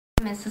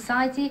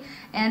Society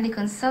and the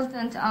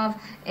consultant of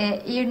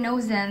ear,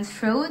 nose and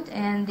throat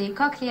and the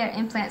cochlear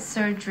implant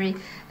surgery.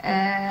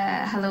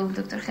 Hello,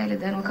 Dr.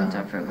 Khalid, and welcome to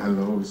our program.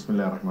 Hello,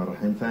 Bismillah ar-Rahman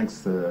ar-Rahim.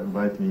 Thanks to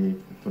invite me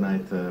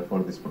tonight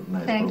for this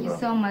nice Thank program. you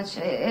so much.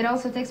 It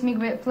also takes me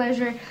great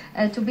pleasure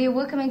to be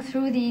welcoming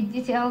through the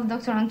DTL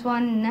Dr.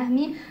 Antoine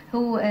Nahmi,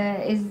 who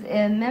is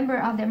a member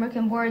of the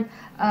American Board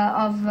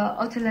of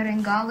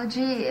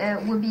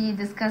Otolaryngology. We'll be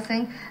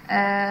discussing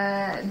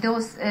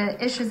those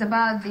issues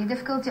about the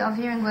difficulty of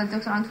hearing with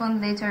Dr. Antoine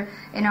later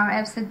in our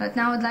episode. But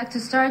now I'd like to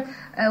start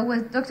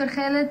with Dr.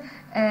 Khalid.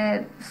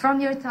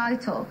 From your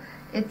title,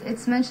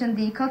 it's mentioned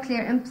the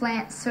cochlear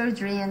implant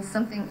surgery, and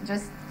something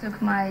just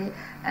took my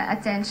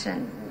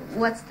attention.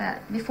 What's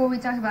that? Before we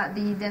talk about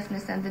the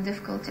deafness and the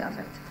difficulty of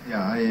it.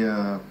 Yeah,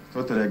 I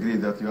totally agree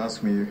that you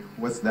asked me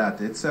what's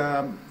that. It's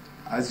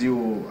as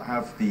you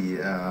have the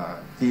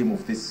theme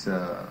of this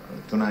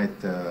tonight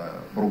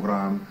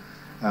program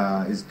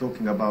is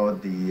talking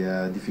about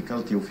the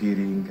difficulty of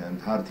hearing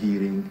and hard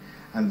hearing,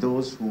 and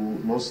those who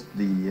lost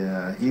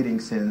the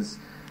hearing since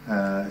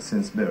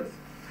birth.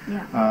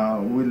 Yeah.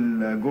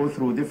 We'll go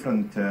through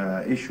different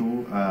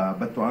issue,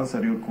 but to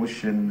answer your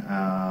question,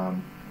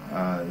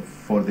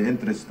 for the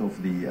interest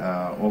of the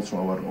also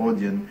our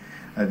audience,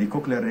 the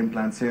cochlear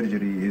implant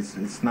surgery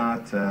it's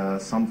not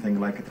something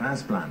like a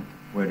transplant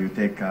where you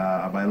take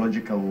a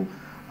biological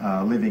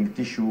living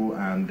tissue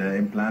and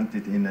implant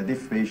it in a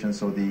deaf patient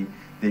so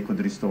they could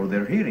restore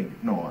their hearing.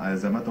 No,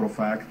 as a matter of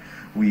fact,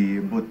 we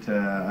put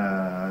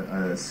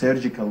a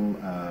surgical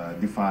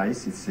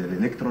device, it's an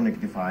electronic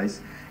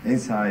device,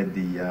 inside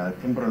the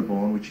temporal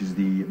bone, which is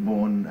the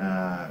bone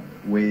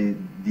way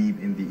deep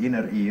in the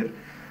inner ear.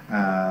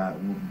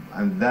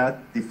 And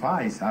that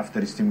device,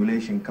 after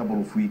stimulation a couple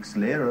of weeks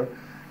later,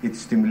 it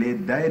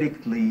stimulates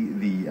directly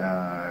the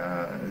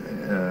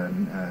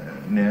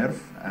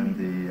nerve and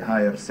the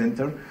higher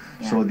center.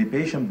 Yeah. So the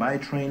patient, by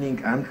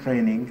training and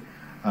training,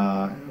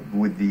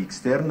 with the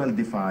external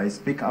device,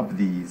 pick up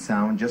the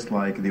sound just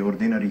like the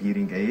ordinary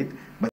hearing aid, but